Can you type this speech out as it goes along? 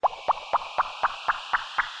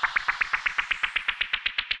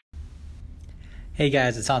Hey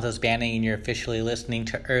guys, it's Santos Banning and you're officially listening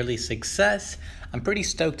to Early Success. I'm pretty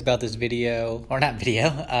stoked about this podcast,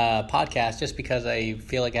 just because I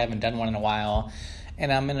feel like I haven't done one in a while.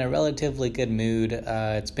 And I'm in a relatively good mood.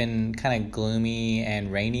 It's been kind of gloomy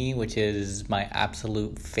and rainy, which is my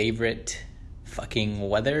absolute favorite fucking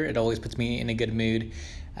weather. It always puts me in a good mood.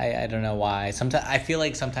 I don't know why. Sometimes I feel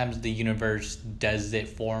like sometimes the universe does it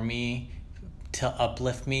for me to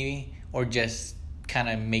uplift me or just kind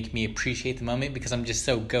of make me appreciate the moment, because I'm just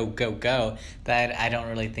so go that I don't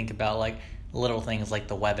really think about like little things like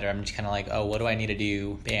the weather. I'm just kind of like, oh, what do I need to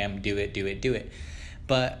do? Bam, do it.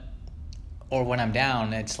 But or when I'm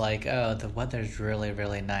down, it's like, oh, the weather's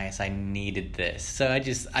really nice. I needed this. So I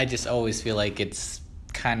just always feel like it's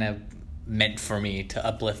kind of meant for me to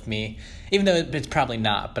uplift me, even though it's probably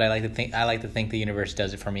not. But I like to think the universe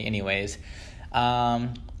does it for me anyways.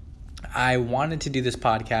 I wanted to do this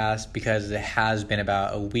podcast because it has been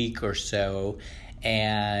about a week or so,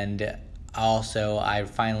 and also I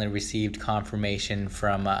finally received confirmation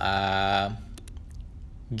from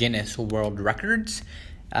Guinness World Records.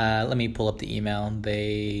 Let me pull up the email.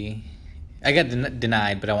 I got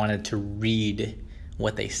denied, but I wanted to read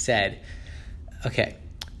what they said. Okay.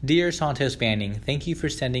 Dear Santos Banning, thank you for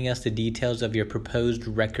sending us the details of your proposed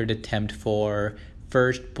record attempt for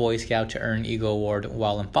first Boy Scout to earn Eagle Award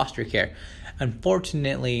while in foster care.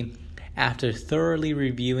 Unfortunately, after thoroughly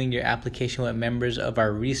reviewing your application with members of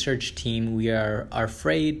our research team, we are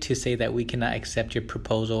afraid to say that we cannot accept your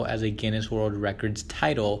proposal as a Guinness World Records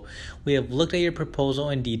title. We have looked at your proposal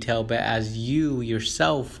in detail, but as you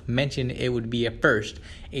yourself mentioned, it would be a first.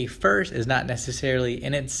 A first is not necessarily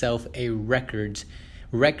in itself a record.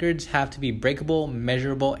 Records have to be breakable,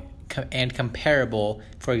 measurable, and comparable,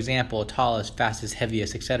 for example, tallest, fastest,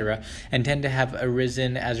 heaviest, etc., and tend to have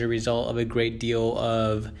arisen as a result of a great deal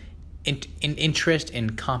of interest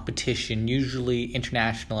and competition, usually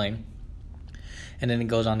internationally. And then it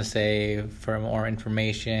goes on to say, for more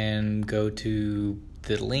information, go to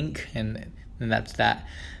the link, and that's that.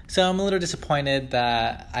 So I'm a little disappointed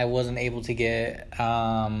that I wasn't able to get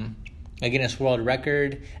a Guinness World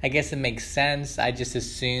Record. I guess it makes sense. I just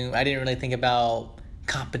assumed, I didn't really think about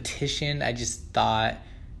competition. I just thought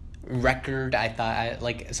record. I thought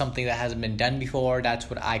like something that hasn't been done before. That's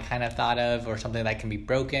what I kind of thought of, or something that can be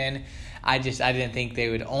broken. I didn't think they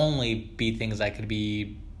would only be things that could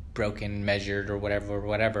be broken, measured, or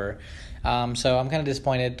whatever. So I'm kind of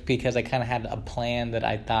disappointed, because I kind of had a plan that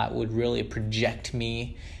I thought would really project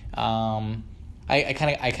me. I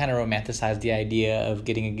kind of romanticized the idea of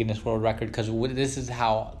getting a Guinness World Record, because this is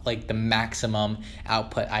how, like, the maximum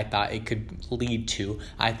output I thought it could lead to.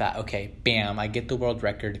 I thought, okay, bam, I get the world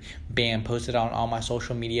record, bam, post it on all my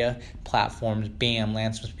social media platforms, bam,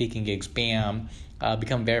 land some speaking gigs, bam,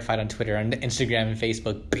 become verified on Twitter and Instagram and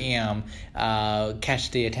Facebook, bam,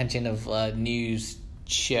 catch the attention of news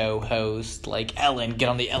show host like Ellen, get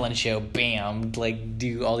on the Ellen show, bam, like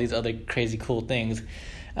do all these other crazy cool things.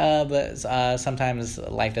 But sometimes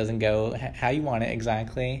life doesn't go how you want it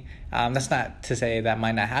exactly. That's not to say that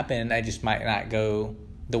might not happen. I just might not go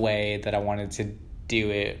the way that I wanted to do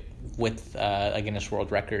it with a Guinness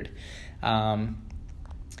World Record.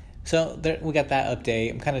 So we got that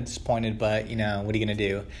update. I'm kind of disappointed, but what are you going to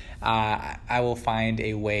do? I will find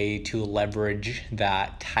a way to leverage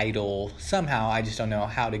that title somehow. I just don't know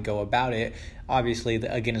how to go about it. Obviously,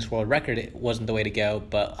 a Guinness World Record wasn't the way to go,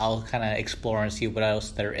 but I'll kind of explore and see what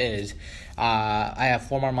else there is. I have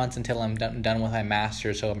 4 more months until I'm done with my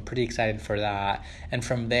master's, so I'm pretty excited for that. And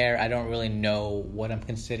from there, I don't really know what I'm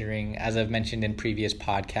considering. As I've mentioned in previous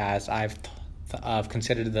podcasts, I've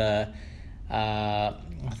considered the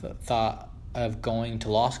thought of going to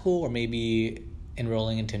law school, or maybe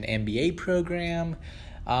enrolling into an MBA program.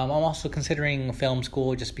 I'm also considering film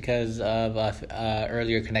school, just because of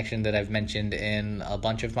earlier connection that I've mentioned in a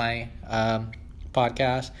bunch of my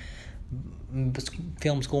podcasts.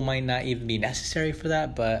 Film school might not even be necessary for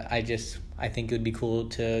that, but I think it would be cool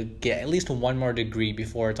to get at least one more degree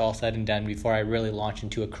before it's all said and done, before I really launch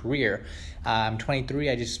into a career. I'm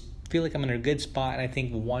 23. I just feel like I'm in a good spot, and I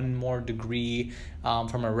think one more degree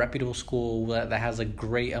from a reputable school that has a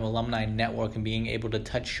great alumni network, and being able to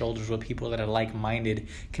touch shoulders with people that are like-minded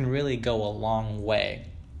can really go a long way.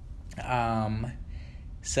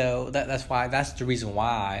 So that's the reason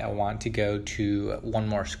why I want to go to one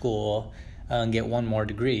more school and get one more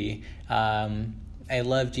degree. I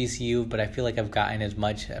love GCU, but I feel like I've gotten as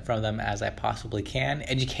much from them as I possibly can.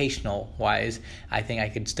 Educational-wise, I think I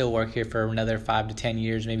could still work here for another 5 to 10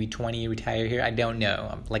 years, maybe 20, retire here. I don't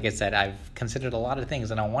know. Like I said, I've considered a lot of things,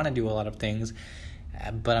 and I want to do a lot of things,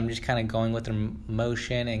 but I'm just kind of going with the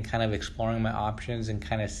motion and kind of exploring my options and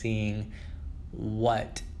kind of seeing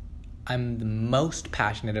what I'm the most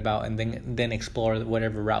passionate about, and then explore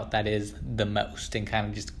whatever route that is the most, and kind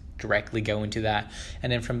of just directly go into that,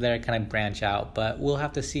 and then from there kind of branch out. But we'll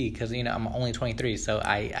have to see, because I'm only 23, so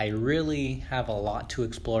I really have a lot to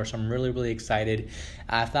explore. So I'm really excited.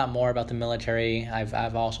 I've thought more about the military.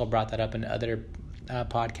 I've also brought that up in other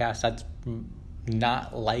podcasts. That's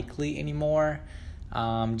not likely anymore,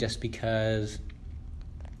 just because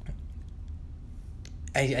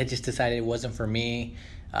I just decided it wasn't for me.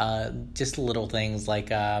 Just little things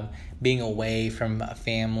like being away from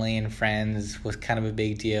family and friends was kind of a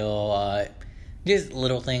big deal. Just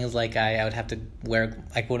little things like I would have to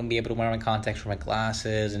I wouldn't be able to wear my contacts for my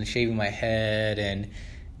glasses, and shaving my head, and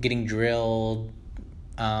getting drilled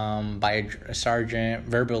by a sergeant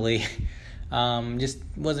verbally. Just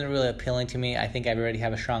wasn't really appealing to me. I think I already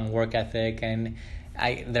have a strong work ethic, and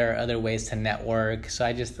there are other ways to network.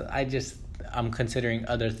 So I'm considering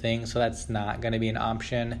other things, so that's not going to be an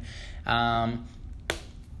option.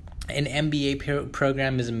 An MBA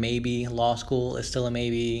program is a maybe. Law school is still a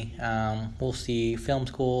maybe. We'll see. Film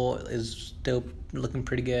school is still looking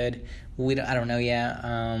pretty good. I don't know yet.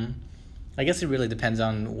 I guess it really depends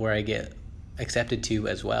on where I get accepted to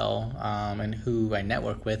as well, and who I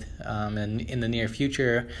network with. And in the near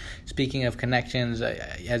future, speaking of connections,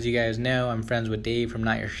 as you guys know, I'm friends with Dave from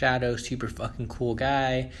Not Your Shadow. Super fucking cool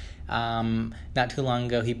guy. Not too long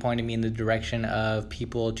ago, he pointed me in the direction of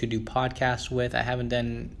people to do podcasts with. I haven't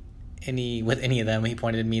done any with any of them. He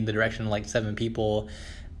pointed me in the direction of like 7 people,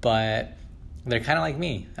 but they're kind of like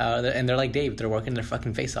me, and they're like Dave. They're working their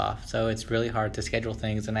fucking face off, so it's really hard to schedule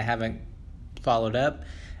things, and I haven't followed up.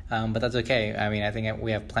 But that's okay. I mean, I think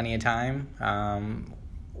we have plenty of time.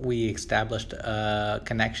 We established a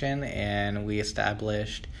connection, and we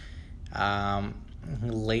established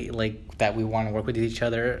like that we want to work with each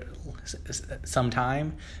other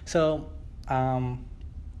sometime. So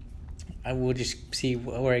I will just see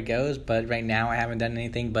where it goes. But right now, I haven't done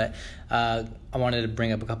anything. But I wanted to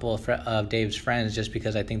bring up a couple of Dave's friends, just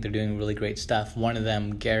because I think they're doing really great stuff. One of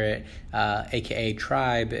them, Garrett, aka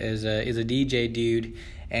Tribe, is a DJ dude,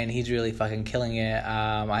 and he's really fucking killing it.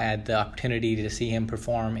 I had the opportunity to see him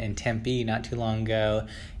perform in Tempe not too long ago,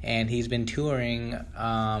 and he's been touring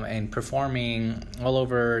and performing all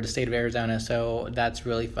over the state of Arizona, so that's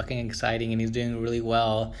really fucking exciting, and he's doing really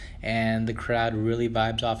well, and the crowd really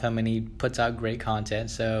vibes off him, and he puts out great content,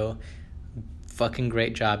 so fucking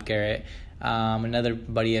great job, Garrett. Another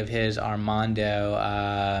buddy of his, Armando,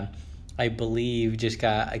 I believe just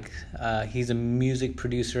got, he's a music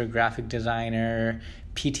producer, graphic designer,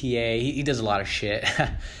 PTA. He does a lot of shit.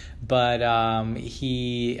 But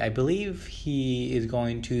I believe he is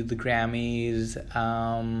going to the Grammys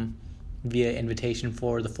via invitation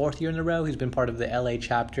for the 4th year in a row. He's been part of the LA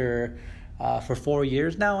chapter for 4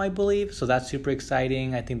 years now, I believe. So that's super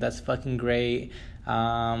exciting. I think that's fucking great.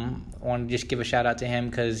 I want to just give a shout out to him,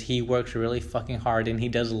 because he works really fucking hard, and he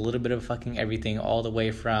does a little bit of fucking everything, all the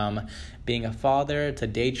way from being a father to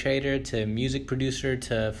day trader to music producer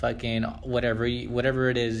to fucking whatever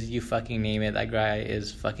it is, you fucking name it. That guy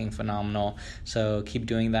is fucking phenomenal. So keep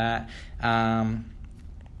doing that. But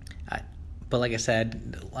like I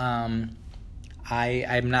said, I'm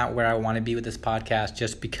not where I want to be with this podcast,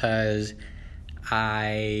 just because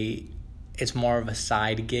it's more of a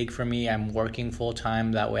side gig for me. I'm working full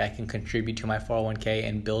time. That way I can contribute to my 401k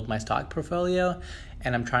and build my stock portfolio.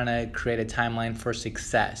 And I'm trying to create a timeline for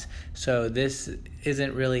success. So this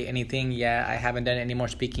isn't really anything yet. I haven't done any more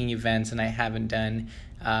speaking events, and I haven't done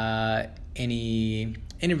any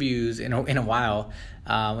interviews in a while.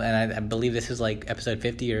 And I believe this is like episode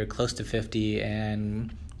 50 or close to 50.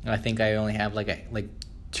 And I think I only have like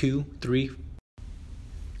 2, 3.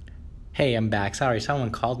 Hey, I'm back. Sorry,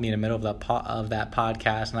 someone called me in the middle of that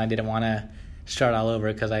podcast, and I didn't want to start all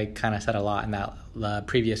over, because I kind of said a lot in that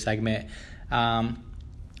previous segment. But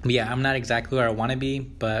yeah, I'm not exactly where I want to be,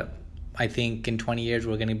 but I think in 20 years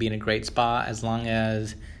we're going to be in a great spot, as long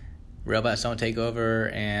as robots don't take over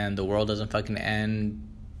and the world doesn't fucking end.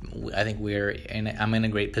 I think I'm in a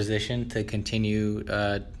great position to continue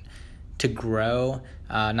to grow,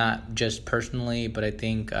 not just personally, but I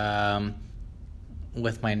think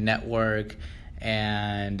with my network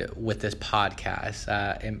and with this podcast.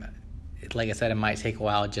 Like I said, it might take a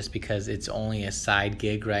while, just because it's only a side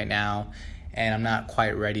gig right now, and I'm not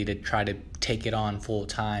quite ready to try to take it on full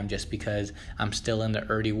time, just because I'm still in the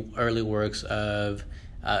early works of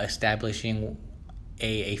establishing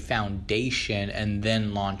a foundation and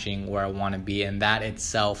then launching where I want to be, and that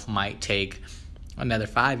itself might take another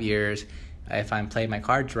 5 years if I'm playing my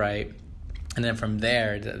cards right. And then from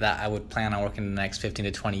there, that I would plan on working the next 15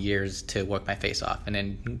 to 20 years to work my face off and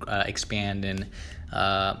then expand and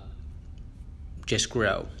just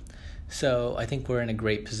grow. So I think we're in a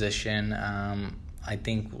great position. I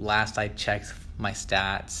think last I checked my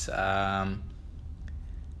stats,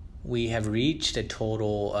 we have reached a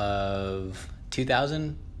total of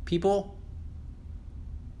 2,000 people.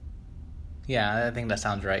 Yeah, I think that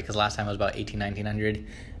sounds right, because last time it was about 1,900.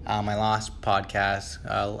 My last podcast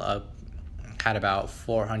had about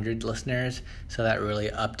 400 listeners, so that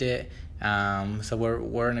really upped it. So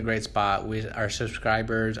we're in a great spot. Our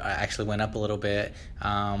subscribers actually went up a little bit.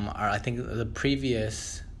 I think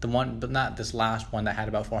the one, but not this last one that had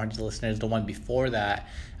about 400 listeners. The one before that,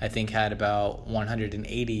 I think, had about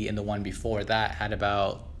 180, and the one before that had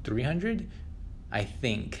about 300. I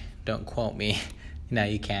think. Don't quote me. No,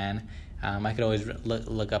 you can. I could always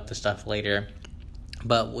look up the stuff later.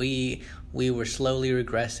 But we were slowly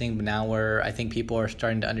regressing, but now I think people are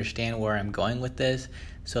starting to understand where I'm going with this.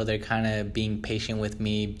 So they're kind of being patient with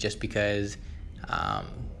me just because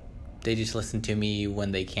they just listen to me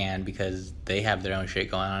when they can, because they have their own shit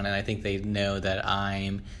going on. And I think they know that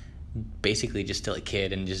I'm basically just still a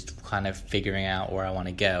kid and just kind of figuring out where I want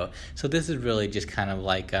to go. So this is really just kind of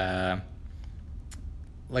like the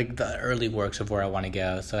early works of where I want to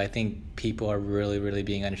go. So I think people are really, really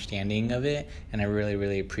being understanding of it, and I really,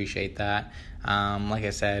 really appreciate that. Like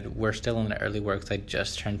I said, we're still in the early works. I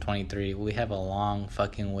just turned 23. We have a long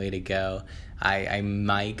fucking way to go. I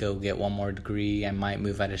might go get one more degree. I might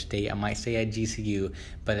move out of state. I might stay at GCU.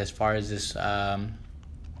 But as far as this podcast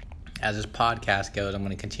goes, I'm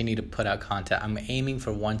going to continue to put out content. I'm aiming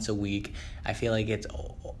for once a week. I feel like it's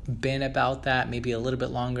been about that, maybe a little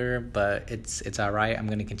bit longer, but it's all right. I'm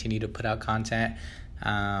going to continue to put out content.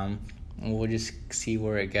 We'll just see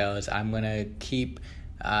where it goes. I'm going to keep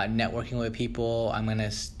networking with people. I'm going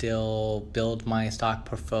to still build my stock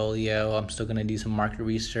portfolio. I'm still going to do some market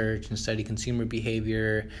research and study consumer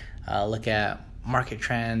behavior, look at market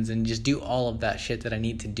trends, and just do all of that shit that I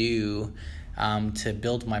need to do to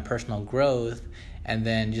build my personal growth, and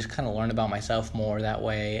then just kind of learn about myself more. That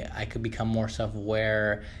way I could become more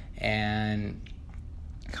self-aware and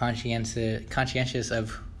conscientious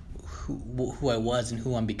of who I was and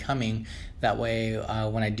who I'm becoming. That way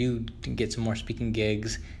when I do get some more speaking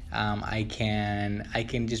gigs, I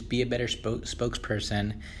can just be a better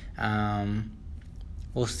spokesperson.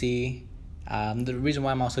 We'll see. The reason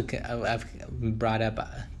why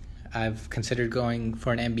I've considered going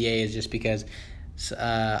for an MBA is just because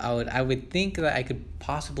I would think that I could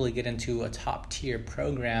possibly get into a top tier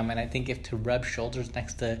program, and I think if to rub shoulders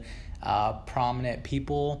next to prominent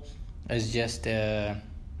people is just a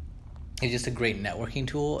great networking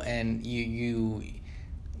tool, and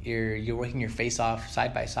you're working your face off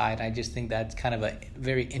side by side. I just think that's kind of a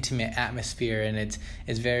very intimate atmosphere, and it's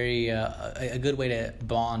very a good way to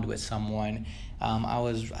bond with someone.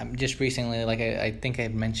 I'm just recently, like I think I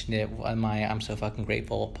mentioned it on my I'm So Fucking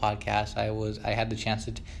Grateful podcast. I had the chance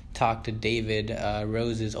to talk to David,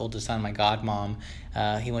 Rose's oldest son, my godmom.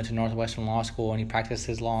 He went to Northwestern Law School and he practiced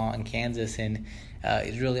his law in Kansas, and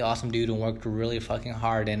he's a really awesome dude and worked really fucking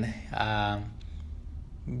hard, and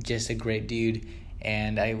just a great dude.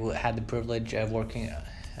 And I had the privilege of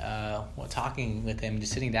talking with him,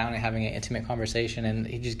 just sitting down and having an intimate conversation, and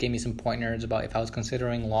he just gave me some pointers about if I was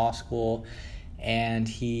considering law school. And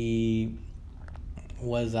he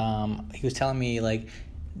was telling me, like,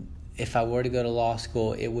 if I were to go to law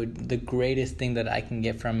school, the greatest thing that I can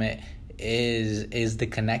get from it is the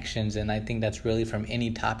connections, and I think that's really from any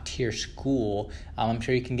top tier school. I'm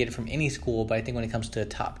sure you can get it from any school, but I think when it comes to a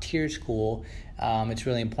top tier school, it's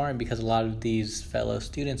really important, because a lot of these fellow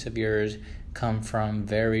students of yours come from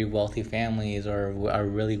very wealthy families or are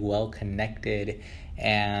really well connected,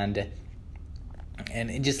 and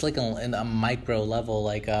just like in a micro level,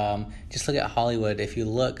 like just look at Hollywood. If you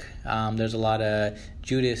look, there's a lot of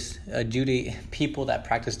people that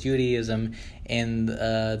practice Judaism in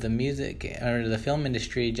the music or the film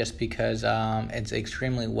industry, just because it's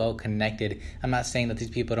extremely well connected. I'm not saying that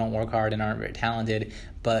these people don't work hard and aren't very talented,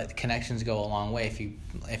 but connections go a long way.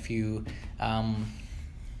 If you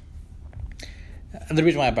the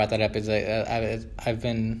reason why I brought that up is I've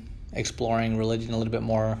been exploring religion a little bit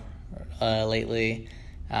more lately.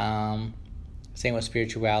 Same with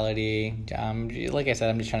spirituality. Like I said,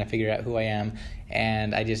 I'm just trying to figure out who I am,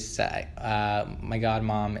 and I just my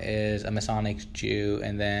godmom is a Masonic Jew,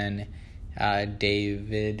 and then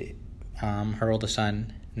David, her oldest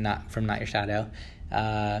son, not Your Shadow,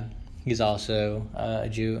 he's also a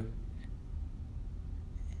Jew.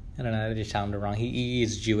 I don't know, I just sounded wrong. He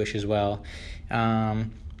is Jewish as well.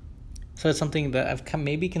 So it's something that I've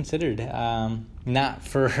maybe considered, not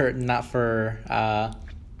for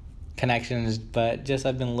connections, but just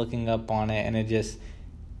I've been looking up on it, and it just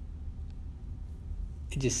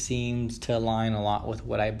seems to align a lot with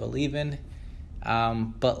what I believe in.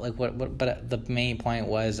 But like but the main point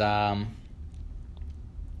was there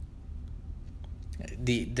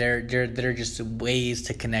are just ways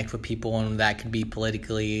to connect with people, and that could be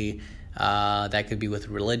politically, that could be with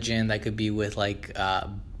religion, that could be with like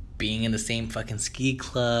being in the same fucking ski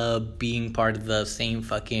club, being part of the same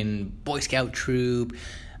fucking Boy Scout troop.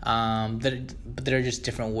 But there are just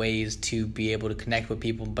different ways to be able to connect with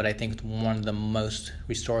people. But I think one of the most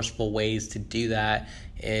resourceful ways to do that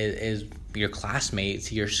is your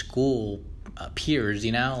classmates, your school peers,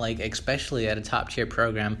 you know, like especially at a top tier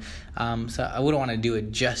program. So I wouldn't want to do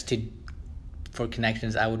it just for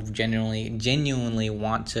connections. I would genuinely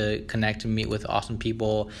want to connect and meet with awesome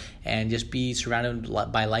people and just be surrounded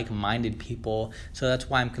by like-minded people. So that's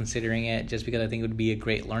why I'm considering it, just because I think it would be a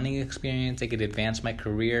great learning experience. It could advance my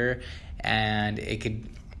career, and it could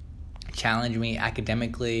challenge me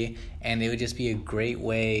academically, and it would just be a great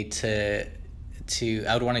way to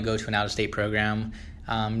I would want to go to an out-of-state program.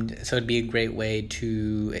 So it'd be a great way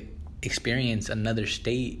to experience another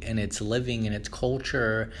state and its living and its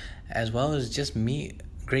culture, as well as just meet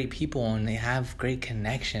great people, and they have great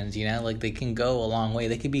connections, you know, like they can go a long way.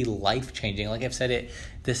 They could be life-changing. Like I've said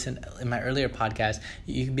in my earlier podcast,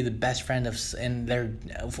 you could be the best friend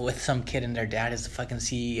with some kid, and their dad is the fucking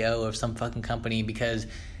CEO of some fucking company because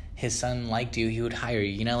his son liked you, he would hire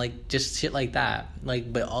you, you know, like just shit like that.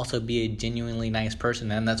 Like, but also be a genuinely nice person,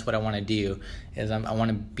 and that's what I want to do. Is I want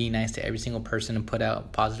to be nice to every single person and put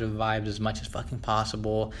out positive vibes as much as fucking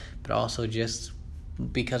possible, but also just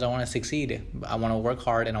because I want to succeed. I want to work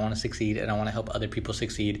hard, and I want to succeed, and I want to help other people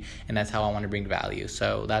succeed, and that's how I want to bring value.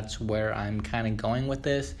 So that's where I'm kind of going with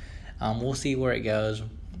this. We'll see where it goes.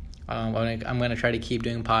 I'm going to try to keep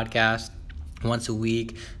doing podcasts once a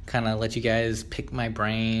week, kind of let you guys pick my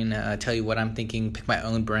brain, tell you what I'm thinking, pick my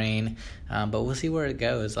own brain, but we'll see where it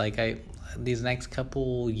goes. Like these next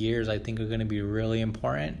couple years, I think are going to be really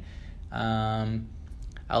important.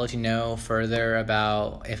 I'll let you know further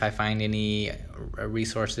about if I find any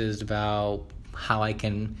resources about how I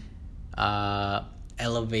can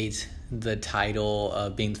elevate the title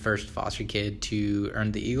of being the first foster kid to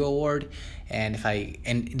earn the Eagle Award, and if I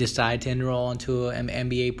decide to enroll into an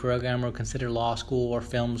MBA program or consider law school or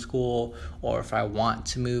film school, or if I want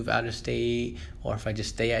to move out of state, or if I just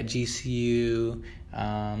stay at GCU,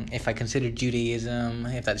 if I consider Judaism,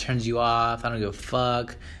 if that turns you off, I don't give a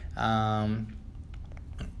fuck.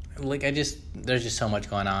 There's just so much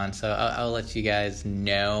going on, so I'll let you guys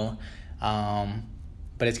know.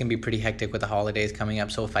 But it's going to be pretty hectic with the holidays coming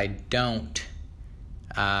up. So if I don't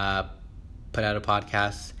put out a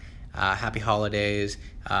podcast, happy holidays,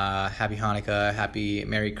 happy Hanukkah, happy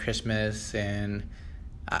Merry Christmas, and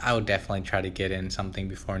I would definitely try to get in something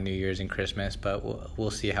before New Year's and Christmas, but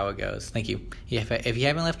we'll see how it goes. Thank you. If you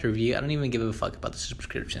haven't left a review, I don't even give a fuck about the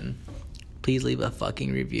subscription. Please leave a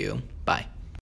fucking review. Bye.